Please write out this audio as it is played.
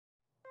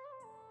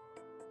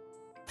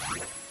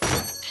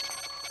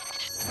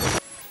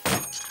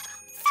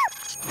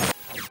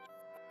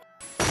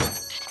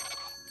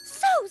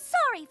So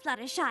sorry,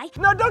 Fluttershy.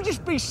 No, don't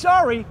just be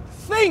sorry.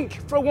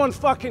 Think for 1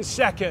 fucking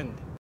second.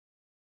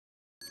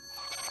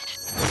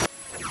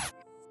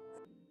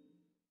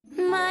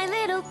 My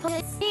little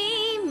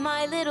pussy,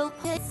 my little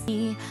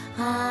pussy.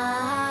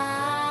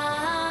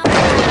 Ah.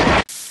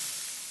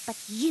 But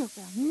you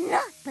will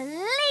not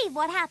believe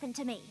what happened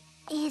to me.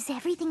 Is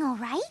everything all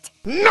right?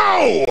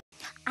 No!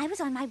 I was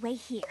on my way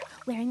here,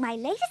 wearing my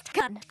latest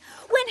gun,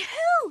 when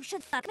who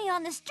should fuck me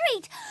on the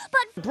street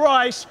but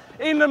Bryce,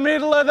 in the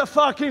middle of the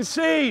fucking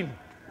scene.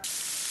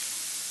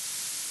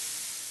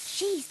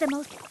 she's the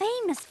most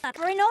famous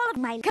fucker in all of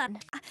my gun.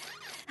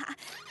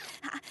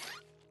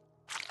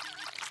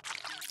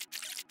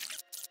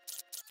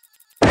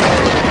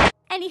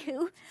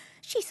 Anywho,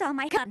 she saw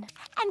my gun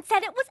and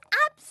said it was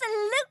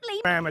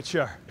absolutely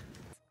Amateur.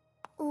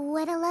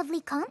 What a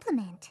lovely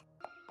compliment.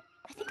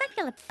 I think I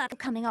feel a fuck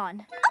coming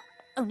on. Oh,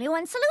 only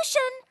one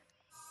solution.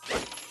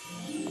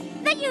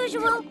 The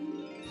usual.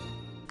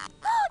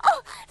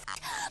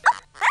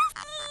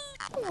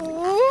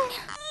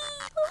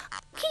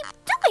 Keep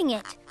doing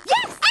it.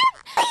 Yes!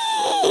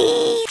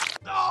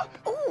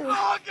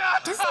 Oh,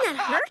 God! Doesn't that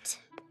hurt?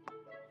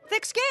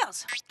 Thick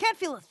scales. Can't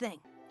feel a thing.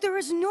 There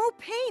is no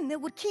pain that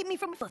would keep me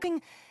from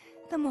fucking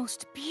the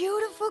most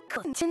beautiful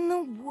cunt in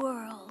the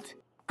world.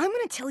 I'm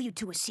gonna tell you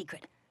two a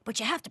secret, but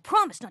you have to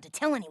promise not to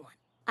tell anyone.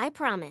 I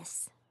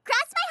promise.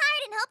 Cross my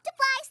heart and hope to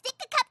fly. Stick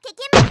a cupcake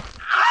in my...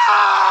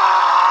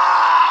 Ah!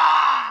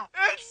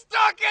 It's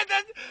stuck in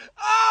the...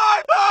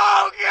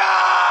 Oh,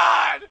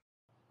 God!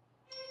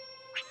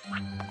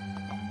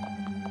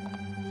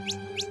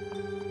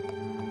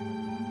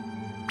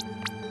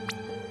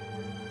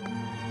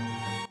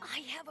 I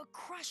have a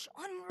crush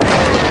on...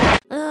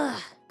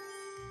 Ugh.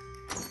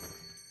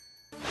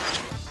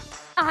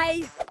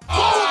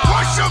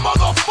 Bonecrusher,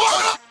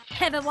 motherfucker!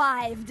 have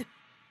arrived.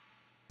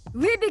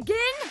 We begin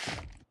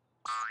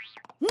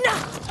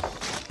now.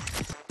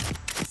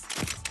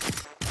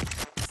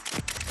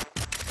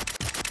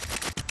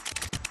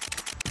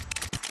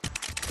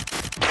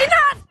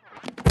 Enough!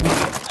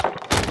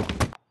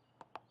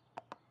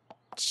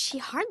 She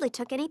hardly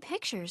took any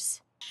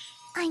pictures.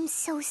 I'm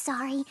so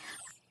sorry.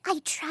 I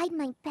tried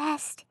my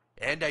best.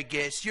 And I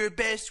guess your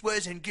best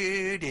wasn't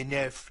good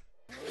enough.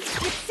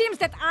 It seems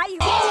that I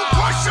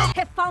Bonecrusher!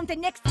 have found the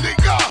next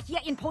Nigga!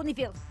 here in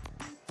Ponyville.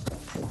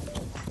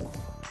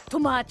 Too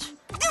much.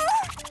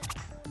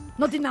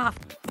 Not enough.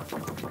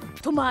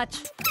 Too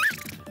much.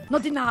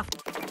 Not enough.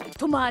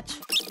 Too much.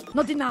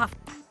 Not enough.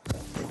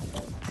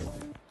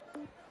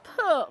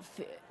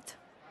 Perfect.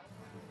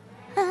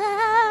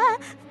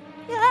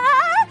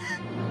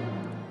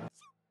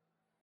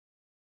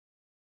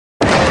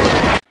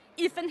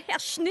 Even Herr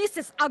Schniss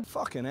is out.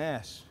 Fucking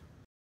ass.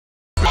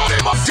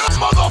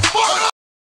 Motherfucker!